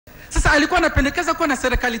Sasa alikuwa anapendekeza kuwa na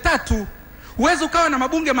serikali tatu. Uwezo ukawa na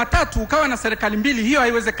mabunge matatu, ukawa na serikali mbili, hiyo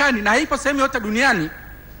haiwezekani na haipo sehemu yote duniani.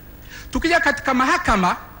 Tukija katika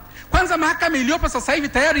mahakama, kwanza mahakama iliyopo sasa hivi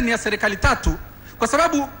tayari ni ya serikali tatu, kwa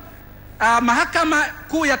sababu mahakama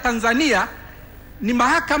kuu ya Tanzania ni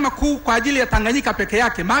mahakama kuu kwa ajili ya Tanganyika peke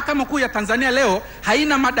yake. Mahakama kuu ya Tanzania leo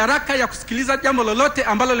haina madaraka ya kusikiliza jambo lolote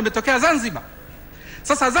ambalo limetokea Zanzibar.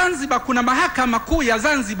 Sasa Zanzibar kuna mahakama kuu ya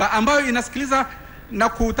Zanzibar ambayo inasikiliza na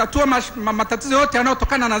kutatua matatizo yote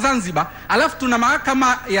yanayotokana na Zanzibar, alafu tuna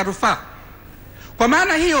mahakama ya rufaa. Kwa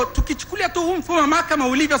maana hiyo tukichukulia tu huu mfumo wa mahakama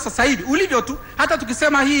ulivyo sasa hivi, ulivyo tu, hata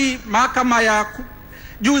tukisema hii mahakama ya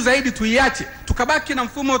juu zaidi tuiache, tukabaki na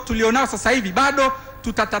mfumo tulionao sasa hivi, bado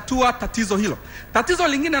tutatatua tatizo hilo. Tatizo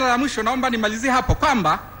lingine la mwisho, naomba nimalizie hapo,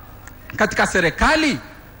 kwamba katika serikali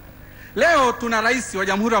leo tuna rais wa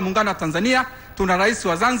Jamhuri ya Muungano wa Tanzania, tuna rais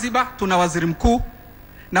wa Zanzibar, tuna waziri mkuu,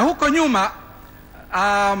 na huko nyuma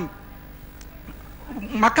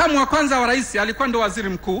makamu wa kwanza wa rais alikuwa ndo waziri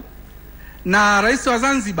mkuu, na rais wa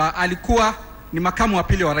Zanzibar alikuwa ni makamu wa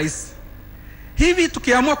pili wa rais. Hivi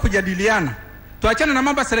tukiamua kujadiliana, tuachane na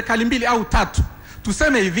mambo ya serikali mbili au tatu,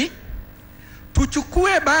 tuseme hivi,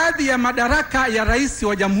 tuchukue baadhi ya madaraka ya rais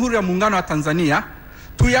wa Jamhuri ya Muungano wa Tanzania,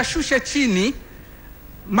 tuyashushe chini,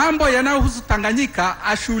 mambo yanayohusu Tanganyika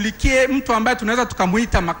ashughulikie mtu ambaye tunaweza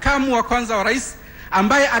tukamuita makamu wa kwanza wa rais,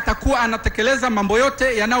 ambaye atakuwa anatekeleza mambo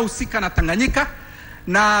yote yanayohusika na Tanganyika,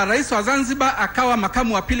 na rais wa Zanzibar akawa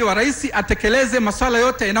makamu wa pili wa rais, atekeleze masuala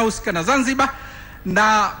yote yanayohusika na Zanzibar,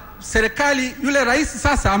 na serikali yule rais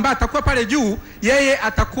sasa ambaye atakuwa pale juu, yeye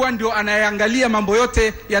atakuwa ndio anayeangalia mambo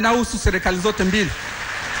yote yanayohusu serikali zote mbili.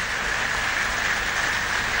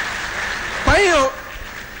 Kwa hiyo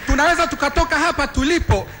tunaweza tukatoka hapa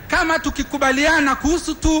tulipo kama tukikubaliana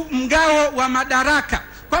kuhusu tu mgao wa madaraka,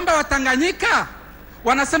 kwamba Watanganyika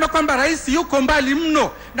wanasema kwamba rais yuko mbali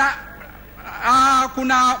mno, na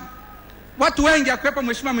kuna watu wengi akiwepo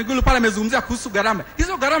Mheshimiwa Mwigulu pale amezungumzia kuhusu gharama.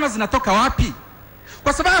 Hizo gharama zinatoka wapi?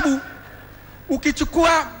 Kwa sababu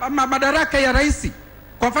ukichukua madaraka ya rais,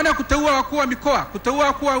 kwa mfano kuteua wakuu wa mikoa, kuteua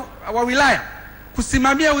wakuu wa wilaya,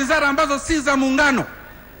 kusimamia wizara ambazo si za muungano,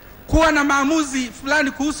 kuwa na maamuzi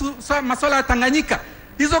fulani kuhusu masuala ya Tanganyika,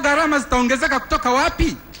 hizo gharama zitaongezeka kutoka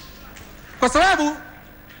wapi? Kwa sababu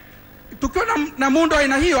tukiwa na muundo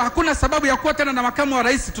aina hiyo, hakuna sababu ya kuwa tena na makamu wa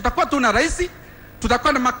rais. Tutakuwa tu na rais,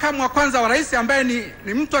 tutakuwa na makamu wa kwanza wa rais ambaye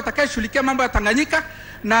ni mtu atakayeshughulikia mambo ya Tanganyika,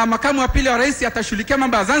 na makamu wa pili wa rais atashughulikia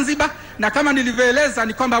mambo ya Zanzibar. Na kama nilivyoeleza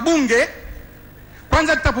ni kwamba bunge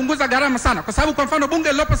kwanza litapunguza gharama sana, kwa sababu kwa mfano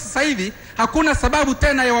bunge lilopo sasa hivi hakuna sababu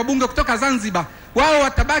tena ya wabunge kutoka Zanzibar. Wao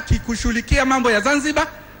watabaki kushughulikia mambo ya Zanzibar,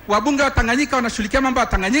 wabunge wa Tanganyika wanashughulikia mambo ya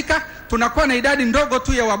Tanganyika. Tunakuwa na idadi ndogo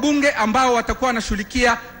tu ya wabunge ambao watakuwa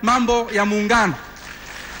wanashughulikia mambo ya muungano.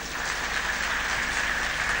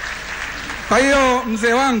 Kwa hiyo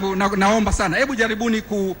mzee wangu, naomba sana, hebu jaribuni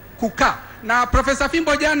kukaa na Profesa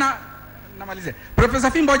Fimbo. Jana namalize,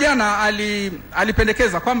 Profesa Fimbo jana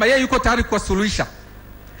alipendekeza kwamba yeye yuko tayari kuwasuluhisha,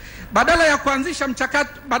 badala ya kuanzisha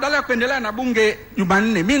mchakato, badala ya kuendelea na bunge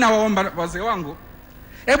Jumanne. Mimi nawaomba wazee wangu,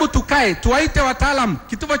 hebu tukae, tuwaite wataalamu,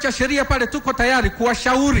 kituo cha sheria pale, tuko tayari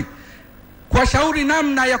kuwashauri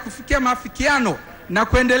namna ya kufikia maafikiano na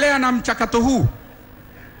kuendelea na mchakato huu.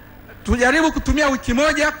 Tujaribu kutumia wiki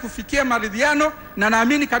moja kufikia maridhiano, na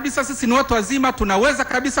naamini kabisa sisi ni watu wazima, tunaweza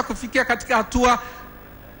kabisa kufikia katika hatua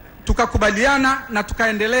tukakubaliana na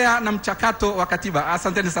tukaendelea na mchakato wa katiba.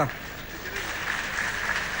 Asanteni sana.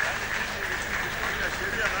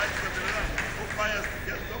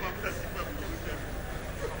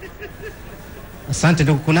 Asante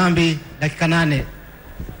ndugu Kunambi, dakika 8.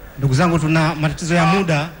 Ndugu zangu, tuna matatizo ya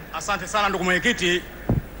muda. Asante sana ndugu mwenyekiti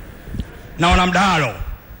na wana Mdahalo.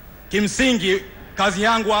 Kimsingi kazi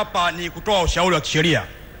yangu hapa ni kutoa ushauri wa kisheria.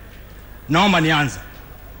 Naomba nianze.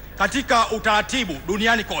 Katika utaratibu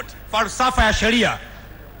duniani kote, falsafa ya sheria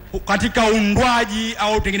katika uundwaji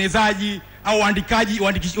au utengenezaji au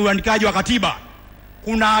uandikaji wa katiba,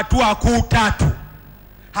 kuna hatua kuu 3.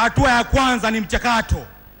 Hatua ya kwanza ni mchakato.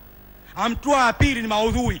 Hatua ya pili ni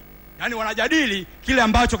maudhui. Yaani wanajadili kile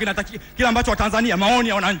ambacho Watanzania, maoni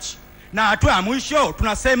ya wananchi. Na hatua ya mwisho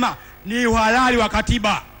tunasema ni uhalali wa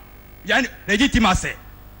katiba. Yaani legitimacy.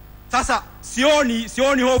 Sasa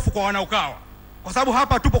sioni hofu kwa wanaukawa, kwa sababu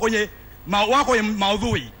hapa tupo kwenye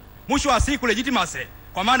maudhui. Mwisho wa siku legitimacy,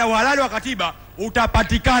 kwa maana uhalali wa katiba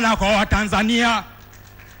utapatikana kwa Watanzania.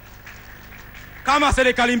 Kama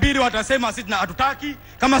serikali mbili watasema sisi hatutaki,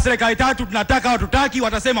 kama serikali tatu tunataka hatutaki,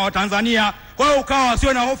 watasema Watanzania. Kwa hiyo ukawa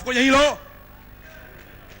sio na hofu kwenye hilo.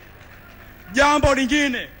 Jambo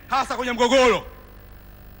lingine, hasa kwenye mgogoro,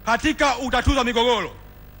 katika utatuzi wa migogoro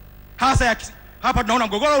hasa hapa tunaona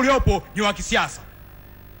mgogoro uliopo ni wa kisiasa.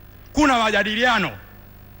 Kuna majadiliano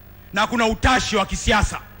na kuna utashi wa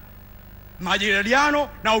kisiasa. Majadiliano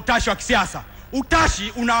na utashi wa kisiasa.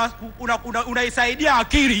 Utashi unaisaidia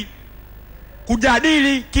akili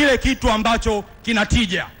kujadili kile kitu ambacho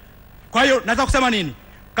kinatija. Kwa hiyo nataka kusema nini?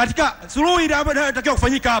 Katika suluhu inayotakiwa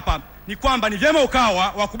kufanyika hapa ni kwamba ni vyema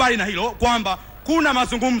ukawa wakubali na hilo kwamba kuna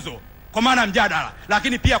mazungumzo kwa maana mjadala,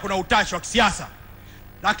 lakini pia kuna utashi wa kisiasa.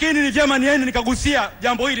 Lakini ni vyema niende nikagusia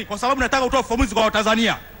jambo hili kwa sababu nataka kutoa ufafanuzi kwa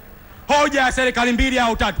Watanzania. Hoja ya serikali 2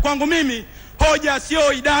 au 3. Kwangu mimi hoja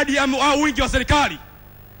sio idadi au wingi wa serikali.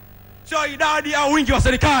 Sio idadi au wingi wa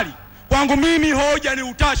serikali. Kwangu mimi hoja ni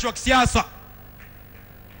utashi wa kisiasa.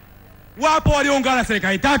 Wapo walioungana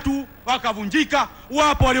serikali 3 wakavunjika,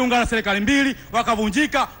 wapo walioungana serikali 2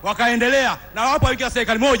 wakavunjika wakaendelea, na wapo walioingia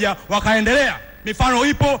serikali 1 wakaendelea. Mifano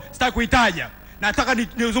ipo, sitaki kuitaja. Nataka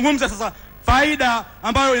nizungumze sasa faida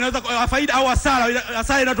ambayo inaweza faida au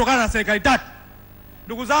hasara inatokana na serikali 3.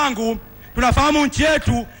 Ndugu zangu, tunafahamu nchi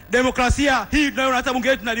yetu demokrasia hii tunayoona hata bunge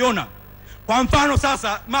letu tunaliona. Kwa mfano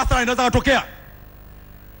sasa mathalan inaweza kutokea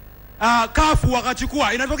kafu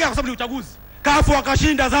wakachukua, inatokea kwa sababu ni uchaguzi. Kafu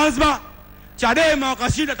wakashinda Zanzibar, Chadema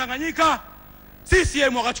wakashinda Tanganyika,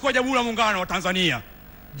 CCM wakachukua Jamhuri ya Muungano wa Tanzania.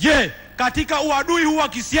 Je, katika uadui huu wa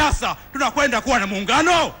kisiasa tunakwenda kuwa na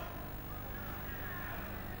muungano?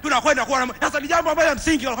 Tunakwenda kuwa na sasa ni jambo ambalo la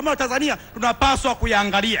msingi kama Tanzania tunapaswa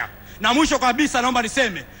kuyaangalia. Na mwisho kabisa naomba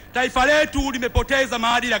niseme taifa letu limepoteza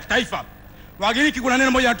maadili ya kitaifa. Wagiriki kuna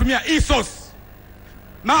neno moja wanatumia ethos.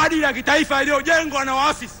 Maadili ya kitaifa yaliyojengwa na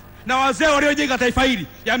waasisi na wazee waliojenga taifa hili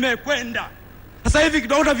yamekwenda. Sasa hivi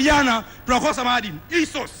tunaona vijana tunakosa maadili,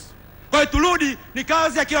 ethos. Kwa hiyo turudi, ni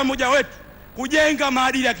kazi ya kila mmoja wetu kujenga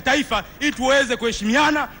maadili ya kitaifa ili tuweze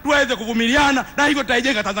kuheshimiana, tuweze kuvumiliana, na hivyo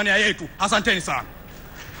tutaijenga Tanzania yetu. Asanteni sana.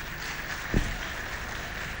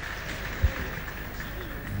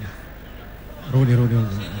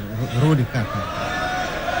 Rudi kaka.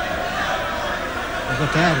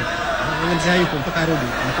 Uko tayari? Mzee yuko mpaka rudi.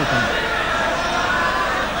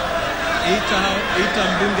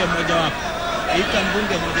 Ita mbunge mmoja wapo.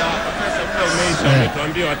 Sasa muda umeisha,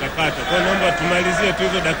 wametuambia watakata. Kwa naomba tumalizie tu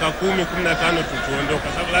hizo dakika 10, 15 tuondoke.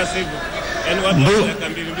 Sababu la sivyo yani watu wa dakika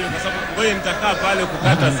 2 kwa sababu ngoja nitakaa pale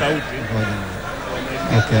kukata sauti.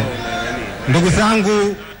 Okay. Ndugu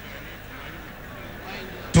zangu,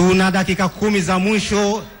 tuna dakika 10 za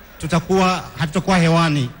mwisho, hatutakuwa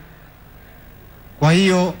hewani. Kwa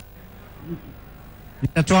hiyo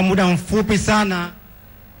nitatoa muda mfupi sana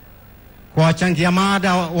kwa wachangia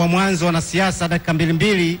mada wa mwanzo wa siasa, dakika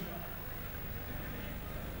 2.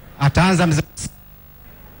 Ataanza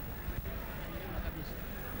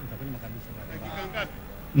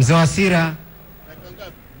Mzee Wasira.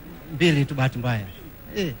 2 tu bahati mbaya.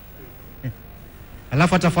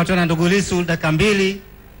 Alafu atafuatwa na ndugu Lissu dakika 2.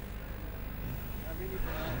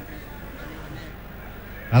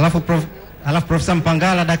 Alafu Profesa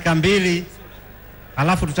Mpangala dakika 2.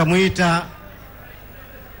 Alafu tutamuita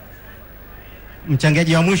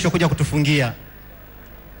mchangiaji wa mwisho kuja kutufungia.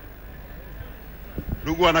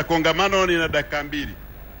 Ndugu wana kongamano, nina dakika 2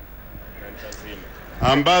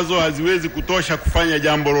 ambazo haziwezi kutosha kufanya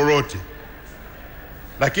jambo lolote,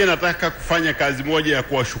 lakini nataka kufanya kazi moja ya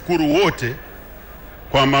kuwashukuru wote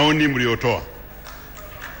kwa maoni mliotoa.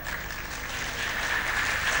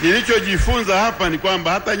 Nilichojifunza hapa ni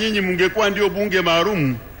kwamba hata nyinyi mungekuwa ndio bunge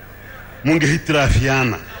maalum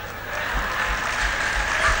mungehitirafiana.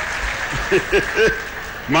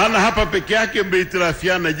 Maana hapa peke yake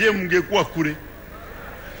mmeitirafiana, je mungekuwa kule?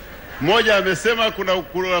 Mmoja amesema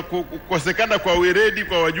kuna kukosekana kwa weledi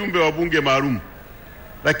kwa wajumbe wa bunge maalum.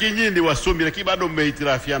 Lakini nyinyi ni wasomi lakini bado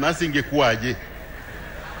mmeitirafiana, hasa ingekuwaje?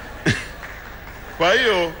 Kwa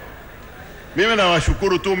hiyo mimi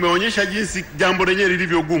nawashukuru tu, umeonyesha jinsi jambo lenyewe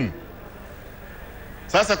lilivyo gumu.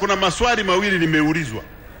 Sasa kuna maswali mawili nimeulizwa.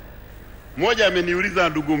 Mmoja ameniuliza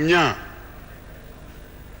ndugu Mnyaa.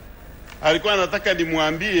 Alikuwa anataka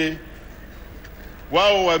nimwambie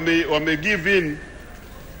wao wame give in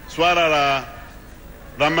swala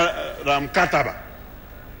la mkataba.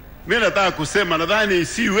 Mimi nataka kusema nadhani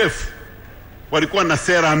CUF walikuwa na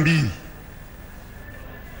sera 2.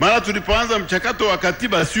 Mara tulipoanza mchakato wa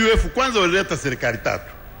katiba, CUF kwanza walileta serikali 3.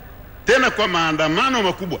 Tena kwa maandamano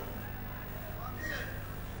makubwa.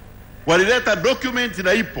 Walileta document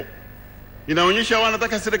na ipo. Inaonyesha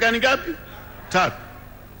wanataka serikali ngapi? 3.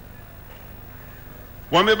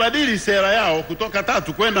 Wamebadili sera yao kutoka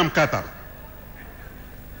 3 kwenda mkataba.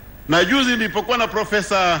 Na juzi nilipokuwa na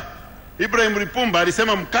Profesa Ibrahim Lipumba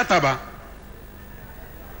alisema mkataba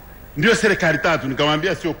ndio serikali 3.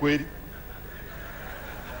 Nikamwambia sio kweli.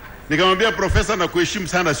 Nikamwambia profesa, na kuheshimu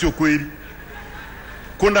sana, sio kweli.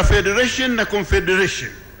 kuna federation na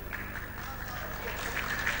confederation.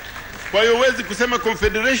 Kwa hiyo huwezi kusema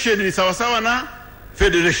confederation ni sawasawa na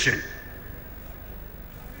federation.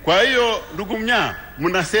 Kwa hiyo ndugu Mnyaa,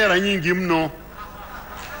 mna sera nyingi mno.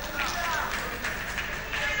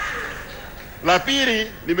 La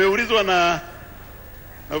pili, nimeulizwa na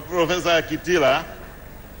Profesa Kitila,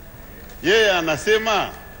 yeye anasema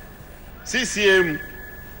CCM,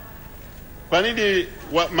 kwa nini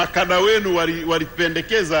makada wenu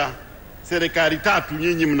walipendekeza serikali tatu,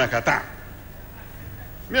 nyinyi mnakataa?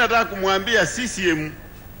 Mimi nataka kumwambia CCM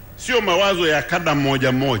sio mawazo ya kada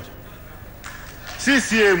mmoja mmoja.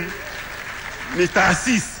 CCM ni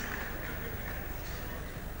taasisi.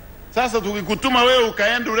 Sasa tukikutuma wewe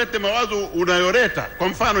ukaenda ulete mawazo unayoleta, kwa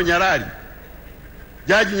mfano Nyalali,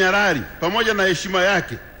 Jaji Nyalali pamoja na heshima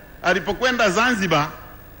yake, alipokwenda Zanzibar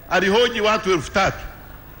alihoji watu 3,000.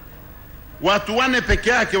 Watu 4 peke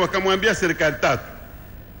yake wakamwambia serikali tatu.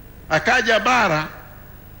 Akaja bara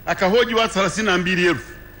akahoji watu 32,000.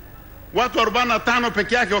 Watu 45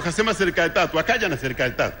 peke yake wakasema serikali tatu, akaja na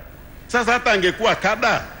serikali tatu. Sasa hata angekuwa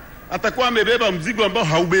kada, atakuwa amebeba mzigo ambao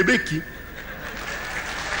haubebeki.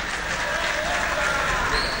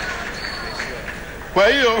 Kwa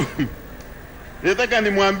hiyo nataka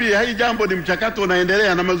nimwambie hii jambo ni mchakato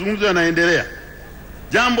unaendelea na mazungumzo yanaendelea.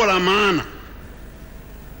 Jambo la maana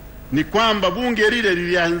ni kwamba bunge lile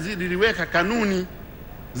liliweka kanuni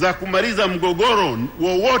za kumaliza mgogoro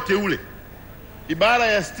wowote ule. Ibara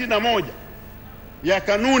ya 61 ya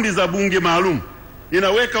kanuni za bunge maalum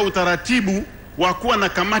inaweka utaratibu wa kuwa na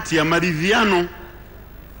kamati ya maridhiano,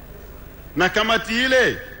 na kamati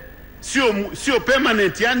ile sio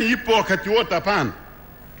permanent, yani ipo wakati wote. Hapana,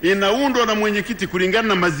 inaundwa na mwenyekiti kulingana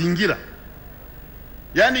na mazingira.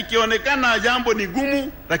 Yani ikionekana jambo ni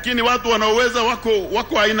gumu, lakini watu wanaoweza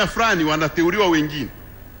wako aina fulani, wanateuliwa wengine.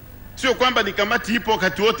 Sio kwamba ni kamati ipo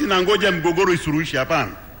wakati wote na ngoja mgogoro isuruhishe,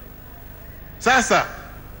 hapana. Sasa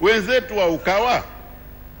wenzetu wa Ukawa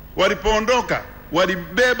walipoondoka,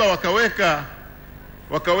 walibeba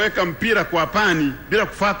wakaweka mpira kwa pani bila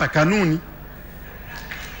kufuata kanuni.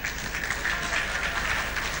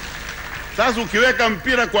 Sasa ukiweka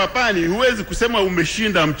mpira kwa pani, huwezi kusema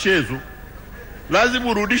umeshinda mchezo. Lazima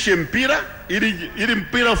urudishe mpira ili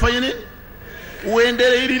mpira ufanye nini?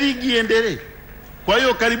 Uendelee, ili ligi iendelee. Kwa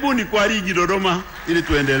hiyo karibuni kwa ligi Dodoma ili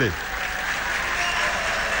tuendelee.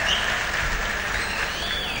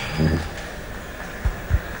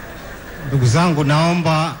 Ndugu zangu,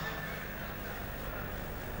 naomba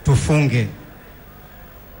tufunge.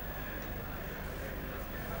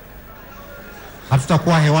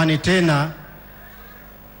 Hatutakuwa hewani tena.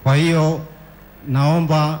 Kwa hiyo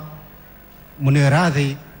naomba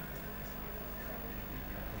mniradhi.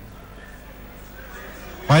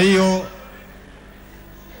 Kwa hiyo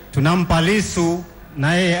tunampa Lissu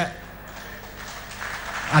na yeye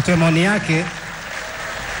atoe maoni yake.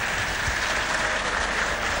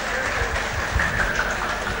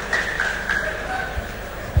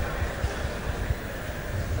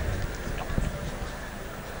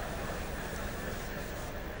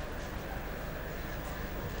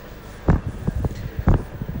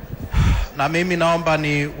 Na mimi naomba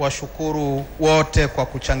ni washukuru wote kwa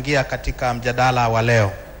kuchangia katika mjadala wa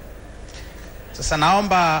leo. Sasa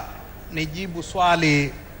naomba nijibu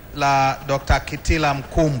swali la Dr. Kitila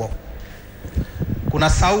Mkumbo. Kuna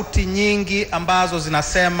sauti nyingi ambazo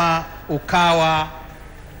zinasema Ukawa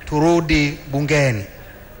turudi bungeni.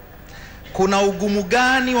 Kuna ugumu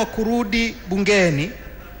gani wa kurudi bungeni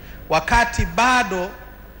wakati bado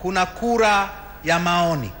kuna kura ya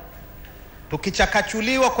maoni?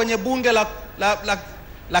 Tukichakachuliwa kwenye bunge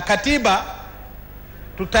la katiba,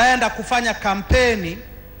 tutaenda kufanya kampeni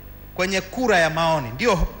kwenye kura ya maoni.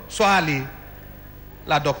 Ndio swali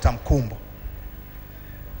la Dr. Mkumbo.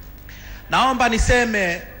 Naomba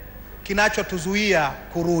niseme kinachotuzuia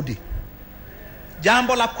kurudi.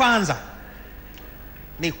 Jambo la kwanza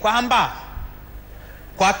ni kwamba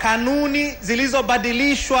kwa kanuni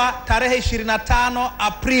zilizobadilishwa tarehe 25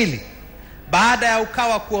 Aprili baada ya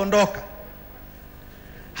Ukawa kuondoka,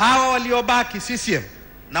 hawa waliobaki CCM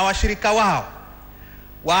na washirika wao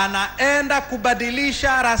wanaenda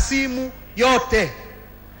kubadilisha rasimu yote,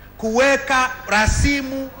 kuweka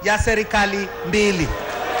rasimu ya serikali mbili.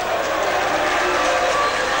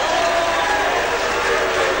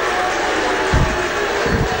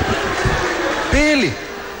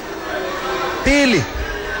 Pili,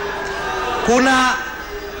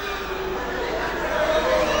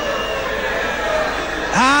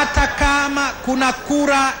 hata kama kuna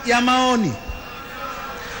kura ya maoni,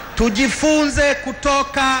 tujifunze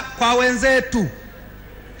kutoka kwa wenzetu.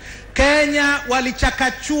 Kenya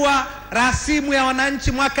walichakachua rasimu ya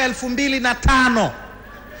wananchi mwaka 2005.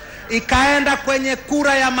 Ikaenda kwenye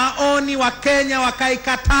kura ya maoni, wa Kenya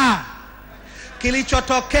wakaikataa.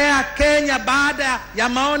 Kilichotokea Kenya baada ya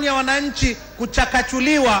maoni ya wananchi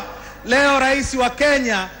kuchakachuliwa, leo rais wa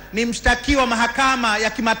Kenya ni mshtakiwa mahakama ya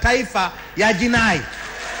kimataifa ya jinai.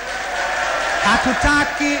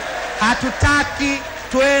 Hatutaki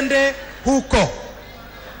tuende huko.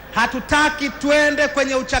 Hatutaki tuende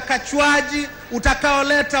kwenye uchakachuaji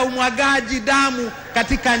utakaoleta umwagaji damu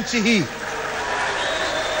katika nchi hii.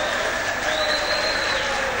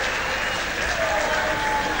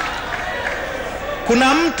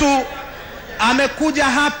 Kuna mtu amekuja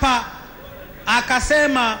hapa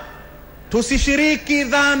akasema tusishiriki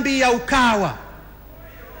dhambi ya Ukawa.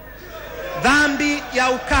 Dhambi ya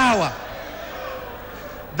Ukawa.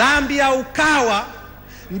 Dhambi ya Ukawa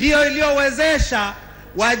ndiyo iliyowezesha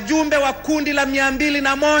wajumbe wa kundi la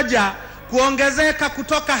 201 kuongezeka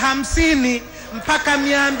kutoka 50 mpaka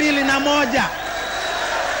 201.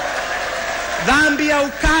 Dhambi ya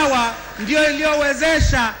Ukawa ndiyo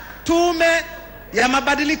iliyowezesha tume ya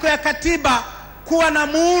mabadiliko ya katiba kuwa na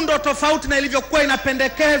muundo tofauti na ilivyokuwa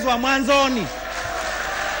inapendekezwa mwanzoni.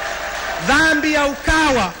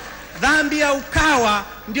 Dhambi ya Ukawa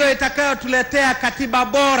ndio itakayotuletea katiba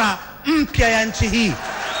bora mpya ya nchi hii.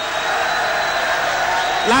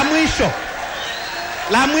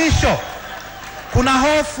 La mwisho,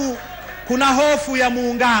 kuna hofu ya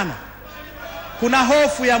muungano.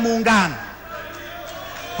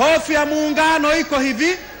 Hofu ya muungano iko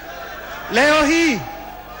hivi.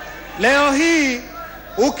 Leo hii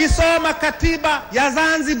ukisoma katiba ya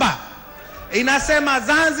Zanzibar inasema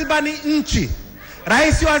Zanzibar ni nchi.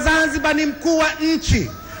 Rais wa Zanzibar ni mkuu wa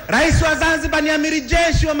nchi. Rais wa Zanzibar ni amiri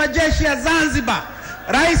jeshi wa majeshi ya Zanzibar.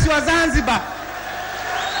 Rais wa Zanzibar.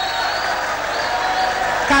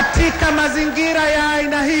 Katika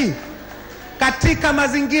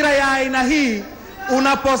mazingira ya aina hii,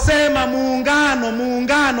 unaposema muungano,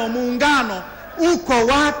 uko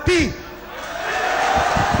wapi?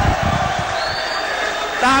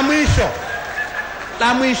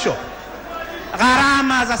 La mwisho,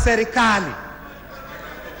 gharama za serikali.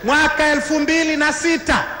 Mwaka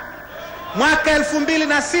 2006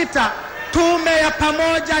 tume ya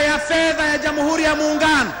pamoja ya fedha ya Jamhuri ya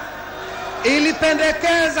Muungano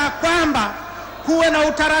ilipendekeza kwamba kuwe na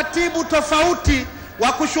utaratibu tofauti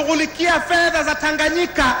wa kushughulikia fedha za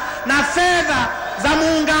Tanganyika na fedha za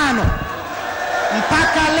muungano.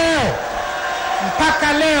 Mpaka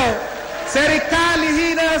leo serikali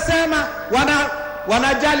hii inayosema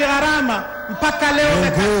wanajali gharama, mpaka leo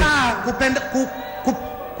imekataa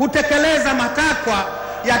kutekeleza matakwa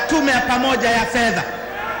ya tume ya pamoja ya fedha.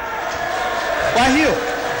 Kwa hiyo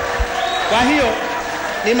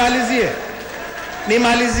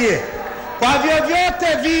nimalizie.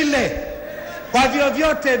 Kwa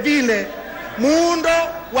vyovyote vile muundo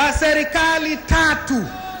wa serikali tatu,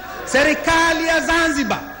 serikali ya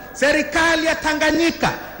Zanzibar, serikali ya Tanganyika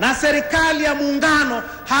na serikali ya muungano,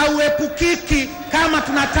 hauepukiki kama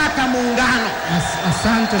tunataka muungano.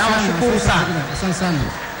 Asante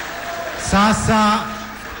sana.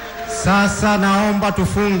 Sasa naomba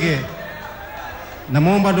tufunge.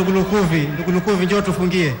 Namuomba ndugu Lukuvi njoo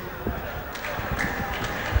tufungie.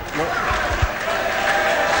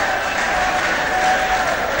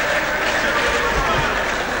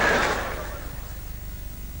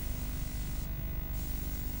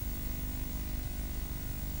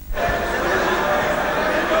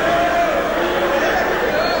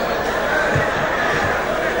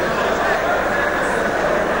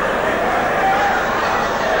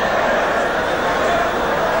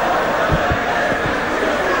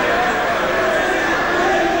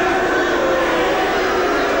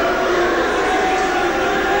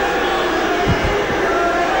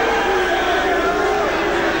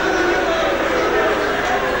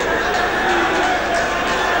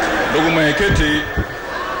 Ndugu mwenyekiti,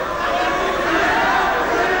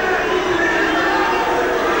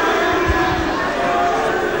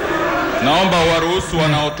 naomba waruhusu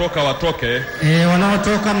wanaotoka watoke.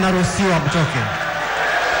 Wanaotoka mnaruhusiwa mtoke.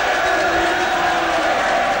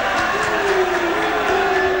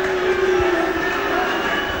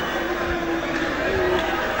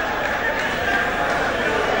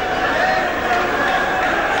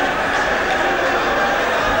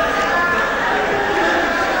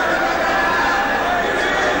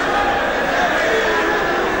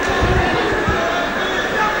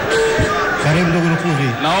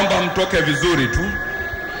 Naomba mtoke vizuri tu,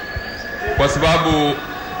 kwa sababu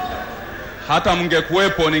hata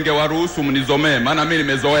mngekuwepo ningewaruhusu mnizomee, maana mimi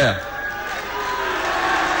nimezoea.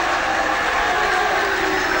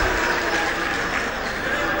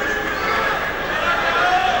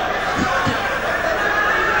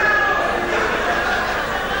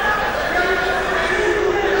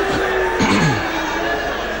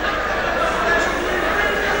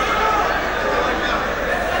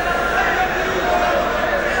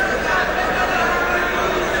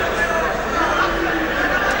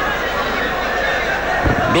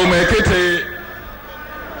 Ndugu mwenyekiti,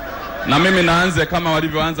 na mimi naanze kama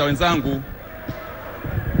walivyoanza wenzangu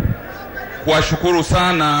kuwashukuru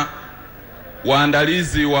sana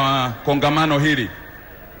waandalizi wa kongamano hili.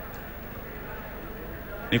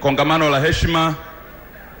 Ni kongamano la heshima,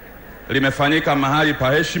 limefanyika mahali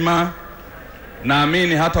pa heshima.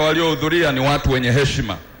 Naamini hata waliohudhuria ni watu wenye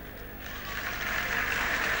heshima.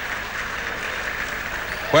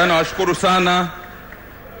 Kwa hiyo nawashukuru sana,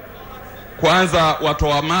 kwanza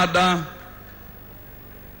watoa mada,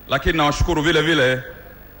 lakini nawashukuru vile vile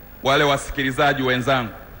wale wasikilizaji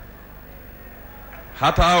wenzangu.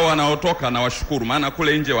 Hata hao wanaotoka nawashukuru, maana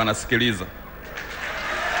kule nje wanasikiliza.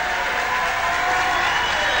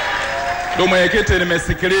 Ndugu mwenyekiti,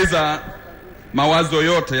 nimesikiliza mawazo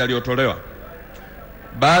yote yaliyotolewa.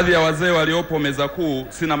 Baadhi ya wazee waliopo meza kuu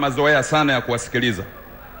sina mazoea sana ya kuwasikiliza.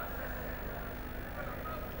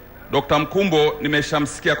 Dr. Mkumbo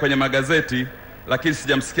nimeshamsikia kwenye magazeti, lakini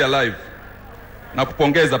sijamsikia live. Na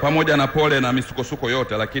kupongeza pamoja na pole na misukosuko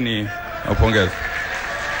yote, lakini nakupongeza.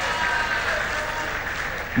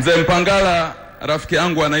 Mzee Mpangala rafiki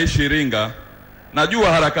yangu anaishi Iringa,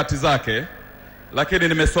 najua harakati zake, lakini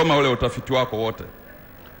nimesoma ule utafiti wako wote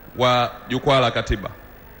wa jukwaa la Katiba.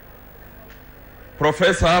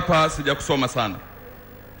 Profesa hapa sijakusoma sana.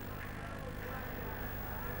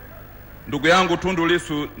 Ndugu yangu Tundu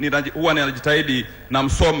Lissu huwa ninajitahidi na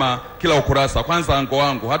msoma kila ukurasa, kwanza ango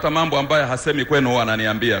wangu, hata mambo ambayo hasemi kwenu huwa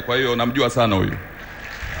ananiambia. Kwa hiyo namjua sana huyu.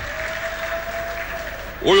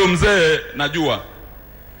 Huyu mzee najua.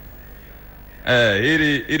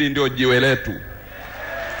 Hili ndio jiwe letu.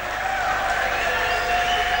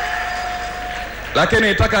 Lakini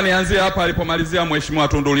nitaka nianzie hapa alipomalizia Mheshimiwa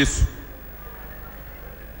Tundu Lissu,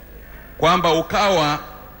 kwamba Ukawa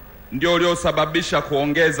ndio uliosababisha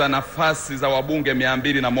kuongeza nafasi za wabunge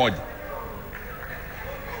 201.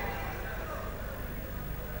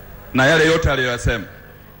 Na yale yote aliyosema.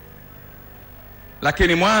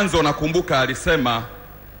 Lakini mwanzo nakumbuka alisema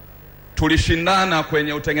tulishindana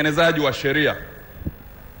kwenye utengenezaji wa sheria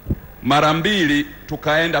mara 2,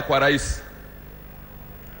 tukaenda kwa rais.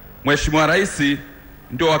 Mheshimiwa Rais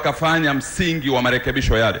ndio akafanya msingi wa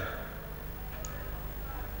marekebisho yale.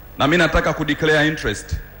 Na mimi nataka kudeclare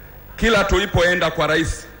interest. Kila tulipoenda kwa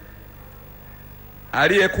rais,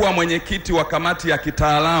 aliyekuwa mwenyekiti wa kamati ya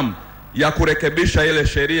kitaalamu ya kurekebisha ile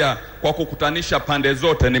sheria kwa kukutanisha pande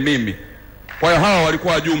zote ni mimi. Kwa hiyo hawa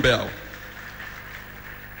walikuwa wajumbe hao.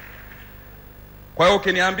 Kwa hiyo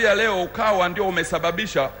ukiniambia leo Ukawa ndio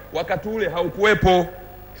umesababisha, wakati ule haukuwepo.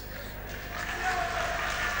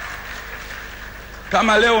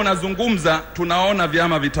 Kama leo unazungumza, tunaona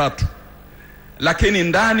vyama vitatu. Lakini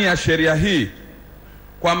ndani ya sheria hii,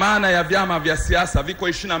 kwa maana ya vyama vya siasa, viko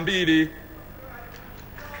 22.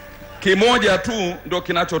 Kimoja tu ndio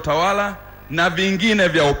kinachotawala na vingine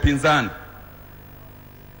vya upinzani.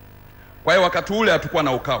 Kwa hiyo wakati ule hatukuwa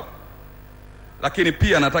na Ukawa. Lakini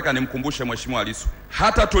pia nataka nimkumbushe Mheshimiwa Lissu,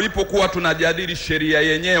 hata tulipokuwa tunajadili sheria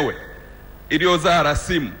yenyewe iliyozaa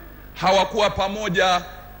rasimu, hawakuwa pamoja.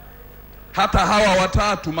 Hata hawa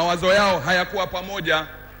watatu mawazo yao hayakuwa pamoja.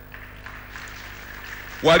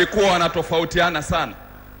 Walikuwa wanatofautiana sana.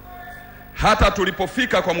 Hata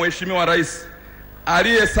tulipofika kwa Mheshimiwa Rais,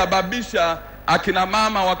 aliyesababisha akina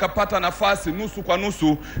mama wakapata nafasi nusu kwa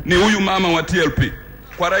nusu ni huyu mama wa TLP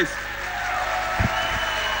kwa rais.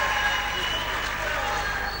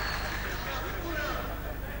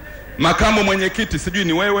 Makamu mwenyekiti, sijui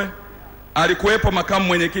ni wewe, alikuwepo makamu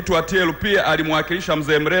mwenyekiti wa TLP, alimwakilisha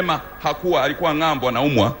mzee Mrema, alikuwa ng'ambo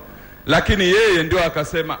anaumwa. Lakini yeye ndio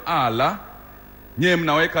akasema, nyewe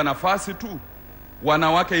mnaweka nafasi tu,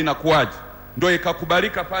 wanawake inakuwaje? Ndio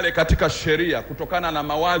ikakubalika pale katika sheria, kutokana na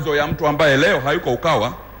mawazo ya mtu ambaye leo hayuko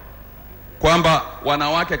Ukawa, kwamba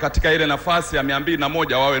wanawake katika ile nafasi ya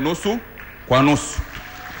 201 wawe nusu kwa nusu.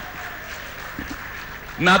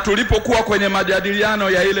 Na tulipokuwa kwenye majadiliano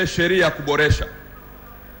ya ile sheria kuboresha,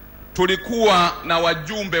 tulikuwa na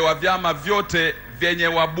wajumbe wa vyama vyote vyenye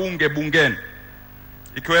wabunge bungeni,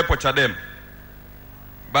 ikiwepo Chadema.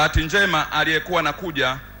 Bahati njema alikuwa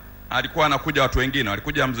anakuja watu wengine.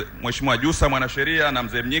 Walikuja Mheshimiwa Jusa mwanasheria na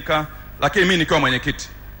mzee Mnyika, lakini mimi nikiwa mwenyekiti.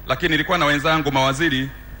 Lakini nilikuwa na wenzangu mawaziri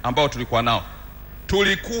ambao tulikuwa nao.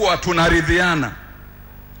 Tulikuwa tunaridhiana,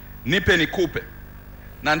 nipe nikupe.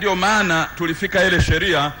 Na ndio maana tulifika ile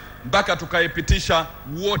sheria mpaka tukaipitisha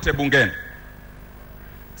wote bungeni.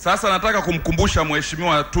 Sasa nataka kumkumbusha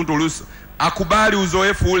Mheshimiwa Tundu Lissu akubali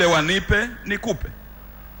uzoefu ule wa nipe nikupe,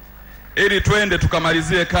 ili twende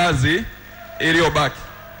tukamalizie kazi iliyobaki,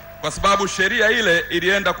 kwa sababu sheria ile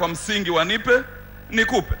ilienda kwa msingi wa nipe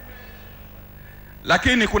nikupe.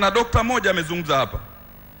 Lakini kuna dokta mmoja amezungumza hapa,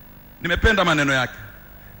 nimependa maneno yake.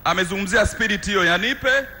 amezungumzia spirit hiyo ya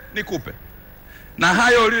nipe nikupe, na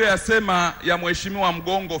hayo uliyoyasema ya Mheshimiwa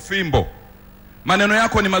Mgongo Fimbo, maneno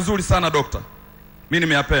yako ni mazuri sana dokta, mimi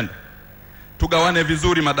nimeyapenda. Tugawane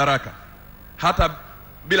vizuri madaraka hata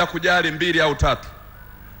bila kujali 2 au 3,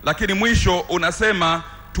 lakini mwisho unasema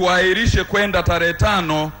tuahirishe kwenda tarehe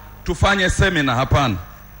 5 tufanye semina. Hapana,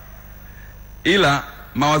 ila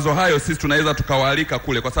mawazo hayo sisi tunaweza tukawaalika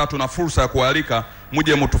kule, kwa sababu tuna fursa ya kualika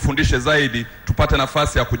muje mtufundishe zaidi, tupate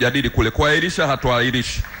nafasi ya kujadili kule. Kuahirisha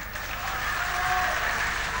hatuahirishi.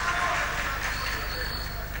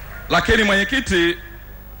 Lakini mwenyekiti,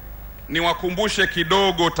 niwakumbushe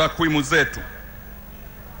kidogo takwimu zetu.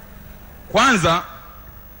 Kwanza,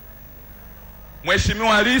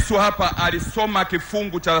 Mheshimiwa Lissu hapa alisoma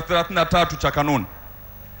kifungu cha 33 cha kanuni,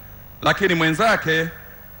 lakini mwenzake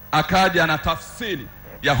akaja na tafsiri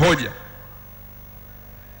ya hoja.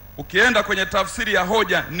 Ukienda kwenye tafsiri ya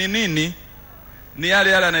hoja ni nini, ni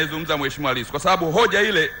yale yale anayezungumza Mheshimiwa Lissu, kwa sababu hoja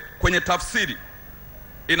ile kwenye tafsiri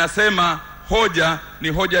inasema hoja ni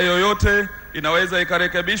hoja yoyote, inaweza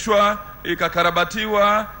ikarekebishwa,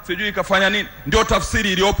 ikakarabatiwa, sijui ikafanya nini. Ndio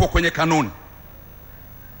tafsiri iliyopo kwenye kanuni.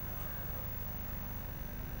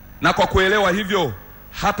 Na kwa kuelewa hivyo,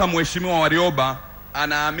 hata Mheshimiwa Warioba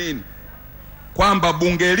anaamini kwamba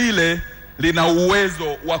bunge lile lina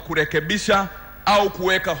uwezo wa kurekebisha au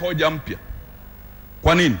kuweka hoja mpya.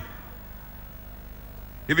 Kwa nini?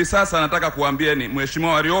 Hivi sasa nataka kuambieni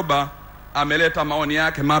Mheshimiwa Warioba ameleta maoni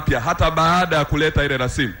yake mapya hata baada ya kuleta ile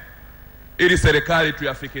rasimu, ili serikali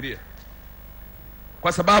tuyafikirie,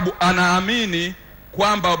 kwa sababu anaamini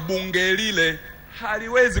kwamba bunge lile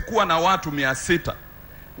haliwezi kuwa na watu 600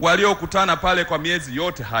 waliokutana pale kwa miezi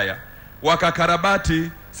yote haya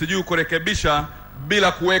wakakarabati, sijui kurekebisha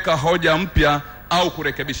bila kuweka hoja mpya au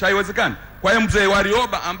kurekebisha. Haiwezekani. Kwa hiyo mzee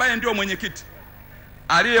Warioba ambaye ndio mwenyekiti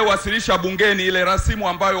aliyewasilisha bungeni ile rasimu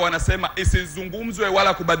ambayo wanasema isizungumzwe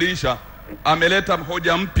wala kubadilisha, ameleta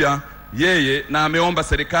hoja mpya yeye, na ameomba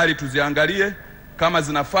serikali tuziangalie kama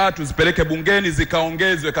zinafaa, tuzipeleke bungeni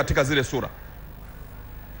zikaongezwe katika zile sura.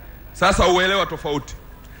 Sasa uelewa tofauti.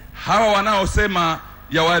 Hawa wanaosema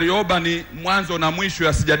ya Warioba ni mwanzo na mwisho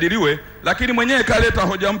yasijadiliwe, lakini mwenyewe kaleta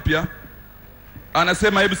hoja mpya,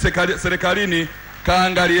 anasema hebu serikalini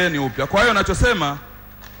kaangalieni upya. Kwa hiyo nachosema,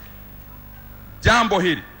 jambo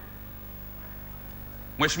hili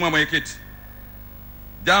Mheshimiwa Mwenyekiti,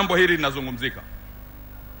 jambo hili linazungumzika,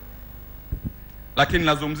 lakini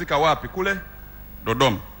linazungumzika wapi? Kule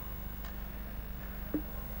Dodoma.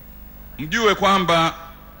 Mjue kwamba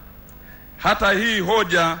hata hii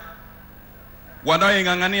hoja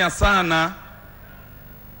wanayoing'ang'ania sana,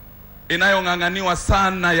 inayong'ang'aniwa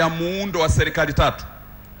sana ya muundo wa serikali tatu.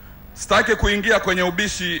 Sitaki kuingia kwenye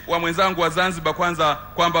ubishi wa mwenzangu wa Zanzibar kwanza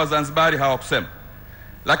kwamba Wazanzibari hawakusema,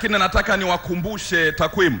 lakini nataka niwakumbushe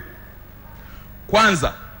takwimu.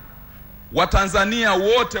 Kwanza, Watanzania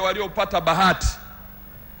wote waliopata bahati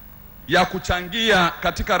ya kuchangia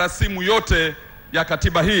katika rasimu yote ya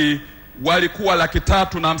katiba hii walikuwa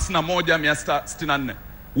 351,664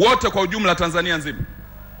 wote kwa ujumla Tanzania nzima.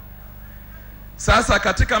 Sasa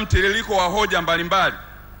katika mtiririko wa hoja mbalimbali,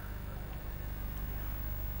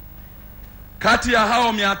 kati ya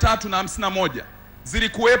hao 351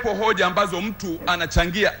 zilikuwepo hoja ambazo mtu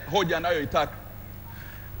anachangia hoja anayoitaka,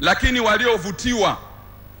 lakini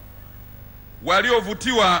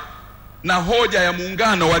waliovutiwa na hoja ya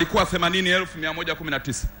muungano walikuwa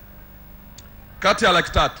 80,119 kati ya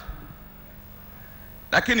 300,000.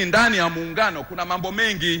 Lakini ndani ya muungano kuna mambo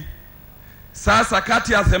mengi. Sasa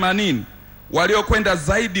kati ya 80 waliokwenda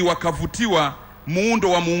zaidi wakavutiwa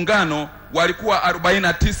muundo wa muungano walikuwa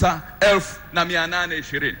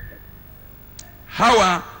 49,820.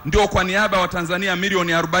 Hawa ndio kwa niaba ya Watanzania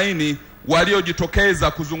milioni 40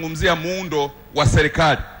 waliojitokeza kuzungumzia muundo wa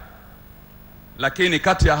serikali. Lakini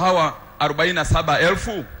kati ya hawa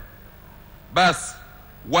 47,000 basi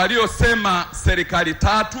waliosema serikali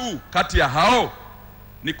tatu kati ya hao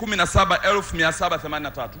ni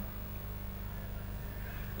 17,783.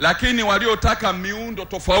 Lakini waliotaka miundo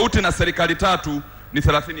tofauti na serikali tatu ni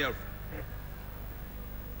 30,000.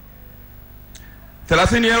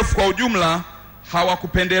 30,000 kwa ujumla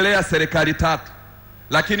hawakupendelea serikali tatu,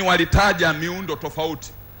 lakini walitaja miundo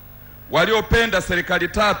tofauti. Waliopenda serikali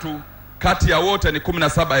tatu kati ya wote ni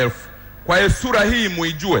 17,000. Kwa hiyo sura hii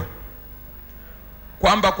muijue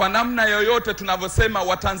kwamba kwa namna yoyote tunavyosema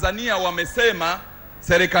Watanzania wamesema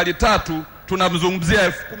serikali tatu, tunamzungumzia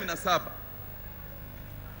 17,000.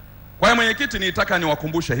 Kwa hiyo mwenyekiti, nitaka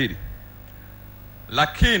niwakumbushe hili,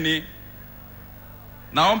 lakini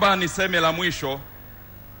naomba niseme la mwisho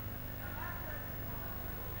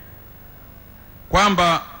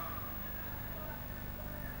kwamba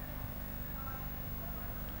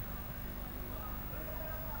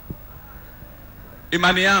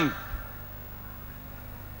Imani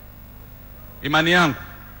yangu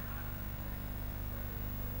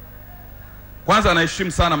kwanza,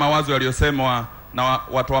 naheshimu sana mawazo yaliyosemwa na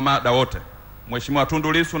watu wa mada wote, Mheshimiwa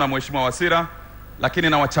Tundu Lissu na Mheshimiwa Wasira, lakini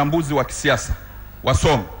na wachambuzi wa kisiasa,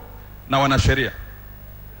 wasomi na wanasheria.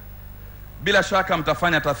 Bila shaka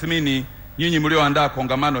mtafanya tathmini nyinyi mlioandaa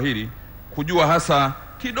kongamano hili kujua hasa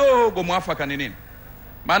kidogo mwafaka ni nini.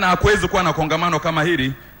 Maana hakuwezi kuwa na kongamano kama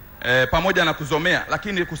hili pamoja na kuzomea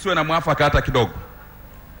lakini kusiwe na mwafaka hata kidogo.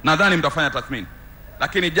 Nadhani mtafanya tathmini.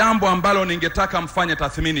 Lakini jambo ambalo ningetaka mfanye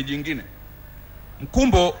tathmini jingine.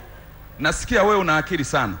 Mkumbo, nasikia wewe una akili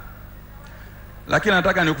sana, lakini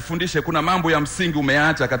nataka nikufundishe kuna mambo ya msingi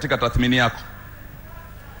umeacha katika tathmini yako.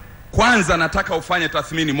 Kwanza nataka ufanye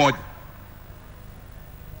tathmini moja.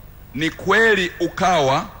 Ni kweli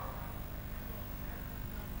Ukawa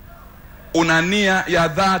una nia ya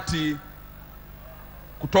dhati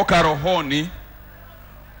kutoka rohoni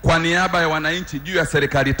kwa niaba ya wananchi juu ya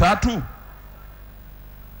serikali tatu?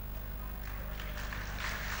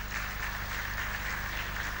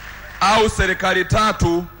 Au serikali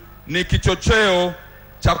tatu ni kichocheo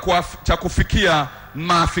cha kufikia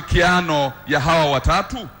maafikiano ya hawa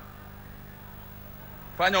watatu?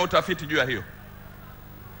 Fanya utafiti juu ya hiyo.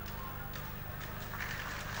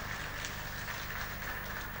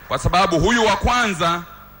 Kwa sababu huyu wa kwanza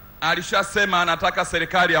alishasema anataka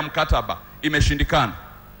serikali ya mkataba, imeshindikana.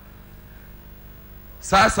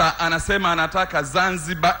 Sasa anasema anataka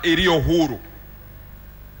Zanzibar iliyo huru.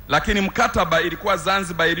 Lakini mkataba ilikuwa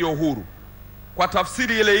Zanzibar iliyo huru. Kwa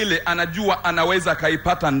tafsiri ile ile anajua anaweza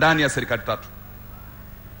kaipata ndani ya serikali tatu,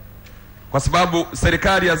 kwa sababu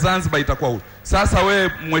serikali ya Zanzibar itakuwa huru. Sasa we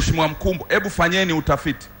Mheshimiwa Mkumbo, hebu fanyeni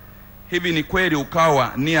utafiti. Hivi ni kweli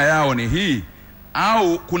Ukawa nia yao ni hii,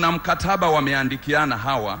 au kuna mkataba wameandikiana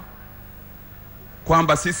hawa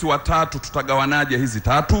kwamba sisi watatu tutagawanaje hizi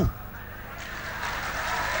tatu?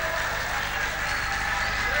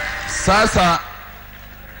 Sasa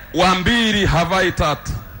wa mbili havai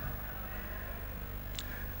tatu.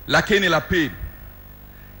 Lakini la pili,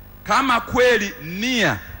 kama kweli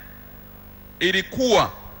nia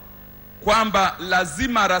ilikuwa kwamba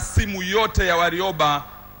lazima rasimu yote ya Warioba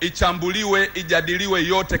ichambuliwe, ijadiliwe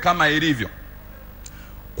yote kama ilivyo,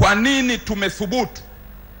 kwa nini tumethubutu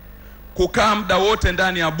kukaa muda wote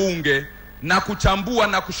ndani ya bunge na kuchambua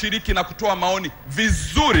na kushiriki na kutoa maoni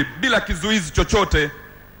vizuri bila kizuizi chochote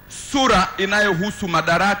sura inayohusu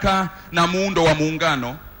madaraka na muundo wa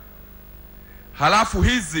muungano, halafu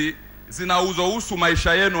hizi zinazohusu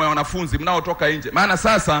maisha yenu ya wanafunzi mnaotoka nje? Maana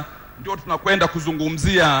sasa ndio tunakwenda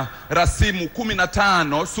kuzungumzia rasimu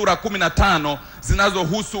 15, sura 15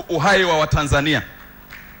 zinazohusu uhai wa Watanzania.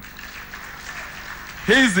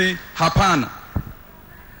 Hizi hapana.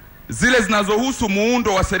 Zile zinazohusu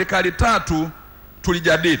muundo wa serikali tatu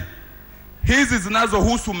tulijadili. Hizi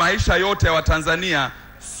zinazohusu maisha yote ya Watanzania,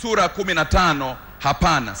 sura 15,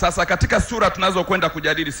 hapana. Sasa katika sura tunazokwenda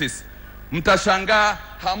kujadili sisi, mtashangaa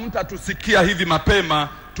hamtatusikia hivi mapema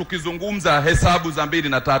tukizungumza hesabu za 2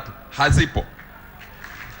 na 3. Hazipo.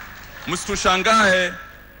 Msitushangae,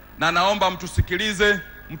 na naomba mtusikilize,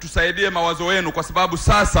 mtusaidie mawazo yenu, kwa sababu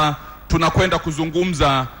sasa tunakwenda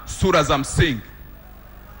kuzungumza sura za msingi.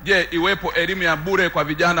 Je, iwepo elimu ya bure kwa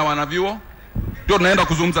vijana wanavyuo? Ndio tunaenda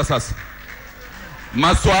kuzungumza sasa.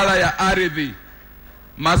 Masuala ya ardhi,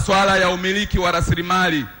 masuala ya umiliki wa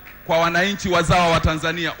rasilimali kwa wananchi wazawa wa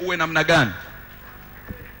Tanzania uwe namna gani?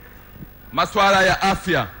 Masuala ya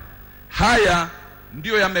afya. Haya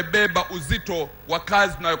ndio yamebeba uzito wa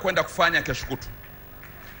kazi tunayokwenda kufanya kesho kutwa.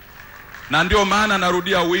 Na ndio maana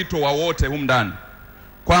narudia wito wa wote humu ndani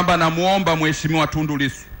kwamba namuomba Mheshimiwa Tundu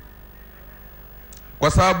Lissu,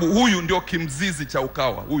 kwa sababu huyu ndio kimzizi cha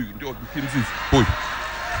Ukawa. Huyu ndio kimzizi.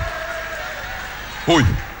 Huyu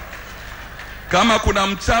kama kuna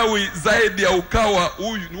mchawi zaidi ya Ukawa,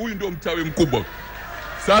 huyu ndio mchawi mkubwa.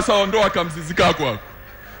 Sasa ondoa kamzizi kako hapo.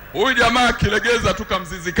 Huyu jamaa akilegeza tu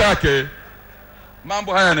kamzizi kake,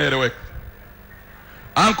 mambo haya yanaeleweka.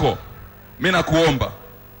 Anko, mimi nakuomba,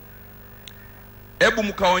 hebu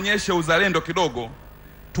mkaonyeshe uzalendo kidogo,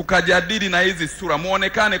 tukajadili na hizi sura,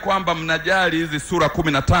 muonekane kwamba mnajali hizi sura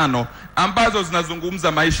 15 ambazo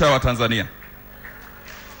zinazungumza maisha ya Watanzania,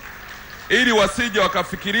 ili wasije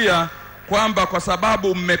wakafikiria kwamba kwa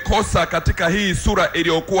sababu mmekosa katika hii sura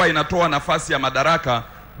iliyokuwa inatoa nafasi ya madaraka,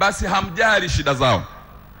 basi hamjali shida zao.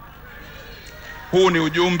 Huu ni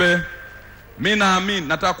ujumbe. Mimi naamini,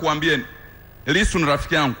 nataka kuambieni, Lissu ni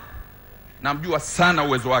rafiki yangu, namjua sana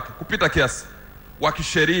uwezo wake kupita kiasi, wa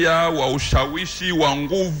kisheria, wa ushawishi, wa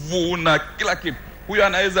nguvu na kila kitu. Huyu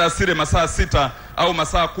anaweza asire masaa 6 au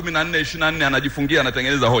masaa 14, 24 anajifungia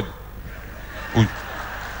anatengeneza hoja. Huyu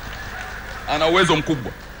ana uwezo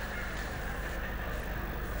mkubwa.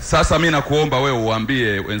 Sasa mimi nakuomba wewe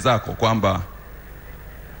uambie wenzako kwamba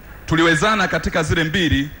tuliwezana katika zile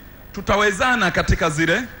 2, tutawezana katika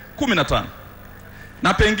zile 15.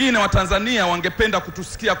 Na pengine Watanzania wangependa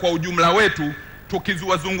kutusikia kwa ujumla wetu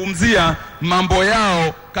tukiwazungumzia mambo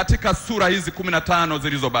yao katika sura hizi 15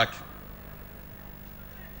 zilizobaki.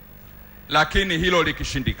 Lakini hilo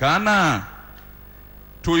likishindikana,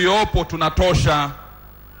 tuyopo tunatosha.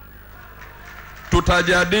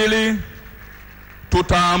 Tutajadili,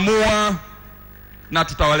 tutaamua na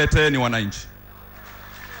tutawaleteeni wananchi.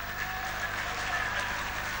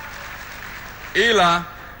 Ila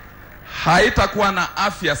haitakuwa na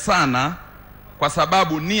afya sana kwa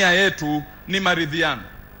sababu nia yetu ni maridhiano.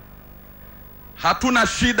 Hatuna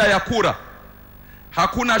shida ya kura,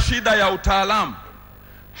 hakuna shida ya utaalamu,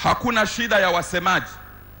 hakuna shida ya wasemaji.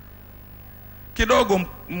 Kidogo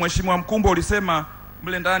Mheshimiwa Mkumbo ulisema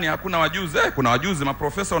mle ndani hakuna wajuzi. Kuna wajuzi,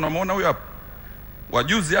 maprofesa unamuona huyu hapa.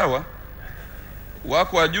 Wajuzi hawa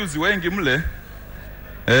wako, wajuzi wengi mle.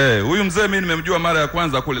 Huyu mzee mimi nimemjua mara ya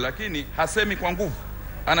kwanza kule, lakini hasemi kwa nguvu,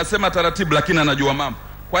 anasema taratibu, lakini anajua mambo.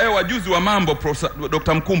 Kwa hiyo wajuzi wa mambo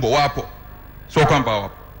Dr. Mkumbo wapo, sio kwamba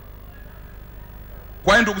wapo.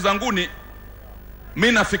 Kwa hiyo ndugu zanguni,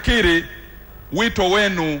 mimi nafikiri wito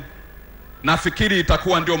wenu, nafikiri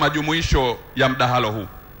itakuwa ndio majumuisho ya mdahalo huu,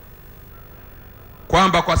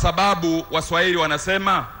 kwamba kwa sababu Waswahili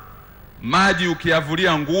wanasema maji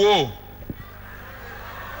ukiyavulia nguo.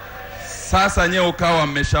 Sasa nyewe ukawa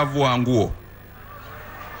mmeshavua nguo,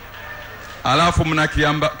 halafu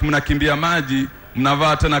mnakimbia maji,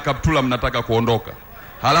 mnavaa tena kaptula, mnataka kuondoka,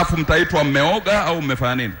 halafu mtaitwa mmeoga au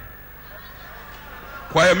mmefanya nini?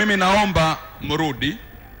 Kwa hiyo mimi naomba mrudi.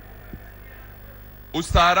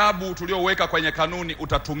 Ustaarabu tulioweka kwenye kanuni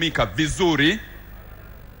utatumika vizuri.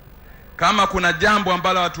 Kama kuna jambo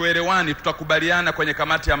ambalo hatuelewani, tutakubaliana kwenye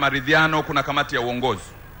kamati ya maridhiano, kuna kamati ya uongozi.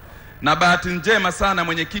 Na bahati njema sana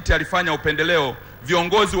mwenyekiti alifanya upendeleo,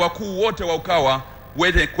 viongozi wakuu wote wa UKAWA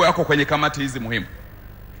wako kwenye kamati hizi muhimu,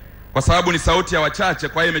 kwa sababu ni sauti ya wachache.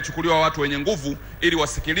 Kwa hiyo imechukuliwa watu wenye nguvu ili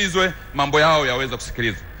wasikilizwe, mambo yao yaweze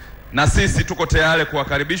kusikilizwa. Na sisi tuko tayari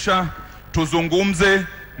kuwakaribisha, tuzungumze.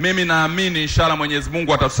 Mimi naamini inshallah Mwenyezi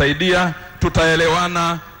Mungu atatusaidia,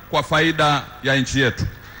 tutaelewana kwa faida ya nchi yetu.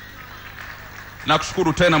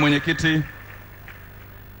 Nakushukuru tena mwenyekiti,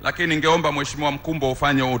 lakini ningeomba Mheshimiwa Mkumbo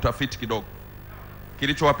ufanye utafiti kidogo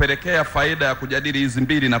kilichowapelekea faida ya kujadili hizi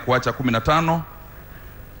 2 na kuacha 15.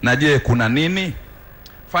 Na je, kuna nini?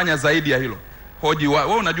 Fanya zaidi ya hilo. Hoji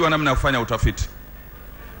wewe unajua namna ya kufanya utafiti.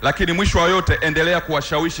 Lakini mwisho wa yote endelea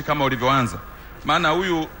kuwashawishi kama ulivyoanza. Maana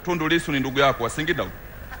huyu Tundu Lissu ni ndugu yako wa Singida.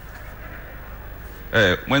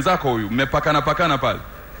 Mwenzako huyu mmepakana pale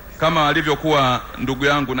kama alivyokuwa ndugu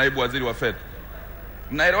yangu naibu waziri wa fedha.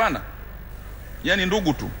 Mnaelewana? Yaani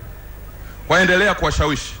ndugu tu. Kwa endelea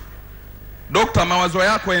kuwashawishi. Dokta, mawazo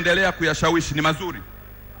yako endelea kuyashawishi, ni mazuri.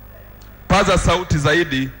 Paza sauti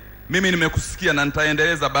zaidi. Mimi nimekusikia na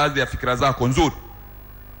nitaendeleza baadhi ya fikra zako nzuri.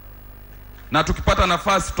 Na tukipata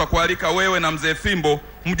nafasi tutakualika wewe na mzee Fimbo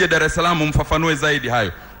mje Dar es Salaam mfafanue zaidi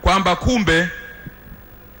hayo, kwamba kumbe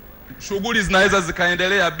shughuli zinaweza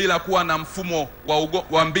zikaendelea bila kuwa na mfumo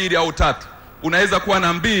wa 2 au 3. Unaweza kuwa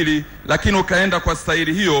na 2 lakini ukaenda kwa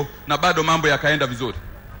staili hiyo na bado mambo yakaenda vizuri.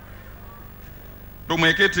 Ndugu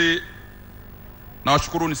mwenyekiti,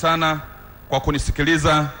 nawashukuruni sana kwa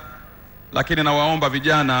kunisikiliza, lakini nawaomba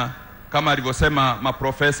vijana kama alivyosema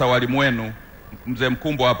maprofesa walimu wenu mzee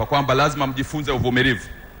Mkumbo hapa kwamba lazima mjifunze uvumilivu.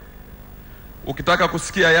 Ukitaka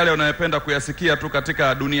kusikia yale unayopenda kuyasikia tu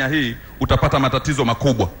katika dunia hii, utapata matatizo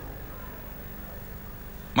makubwa.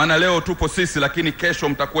 Maana leo tupo sisi, lakini kesho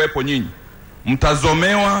mtakuwepo nyinyi.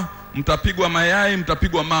 Mtazomewa, mtapigwa mayai,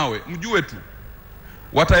 mtapigwa mawe. Mjue tu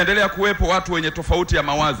wataendelea kuwepo watu wenye tofauti ya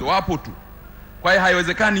mawazo, wapo tu. Kwa hiyo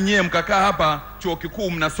haiwezekani nyie mkakaa hapa chuo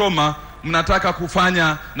kikuu mnasoma, mnataka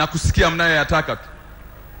kufanya na kusikia mnayoyataka tu.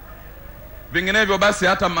 Vinginevyo basi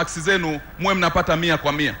hata maksi zenu muwe mnapata 100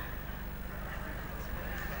 kwa 100.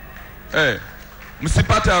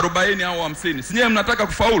 Msipate 40 au 50. Si nyie mnataka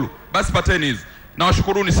kufaulu, basi pateni hizo.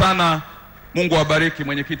 Nawashukuruni sana. Mungu awabariki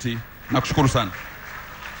mwenyekiti. Nakushukuru sana.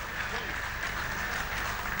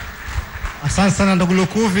 Asante sana ndugu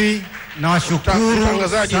Lukuvi. Nawashukuru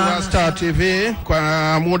mtangazaji wa Star TV.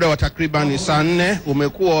 Kwa muda wa takriban saa 4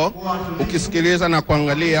 umekuwa ukisikiliza na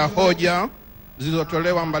kuangalia hoja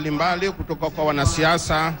zilizotolewa mbalimbali kutoka kwa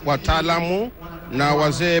wanasiasa, wataalamu na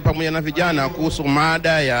wazee pamoja na vijana kuhusu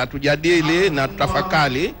mada ya tujadili na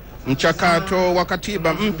tutafakari mchakato wa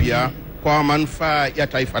katiba mpya kwa manufaa ya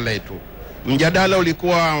taifa letu. Mjadala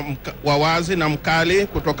ulikuwa wa wazi na mkali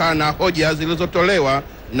kutokana na hoja zilizotolewa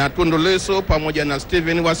na Tundu Lissu pamoja na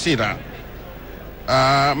Steven Wasira.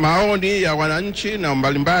 Maoni ya wananchi na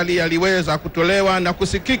mbalimbali yaliweza kutolewa na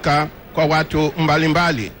kusikika kwa watu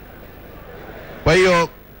mbalimbali. Kwa hiyo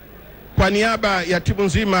kwa niaba ya timu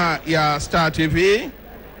nzima ya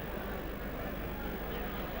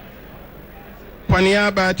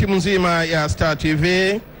Star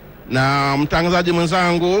TV, na mtangazaji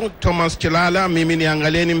mwenzangu Thomas Chilala, mimi ni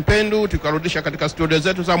Angalieni Mpendu, tukarudisha katika studio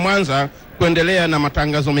zetu za Mwanza kuendelea na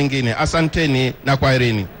matangazo mengine. Asanteni na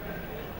kwaherini.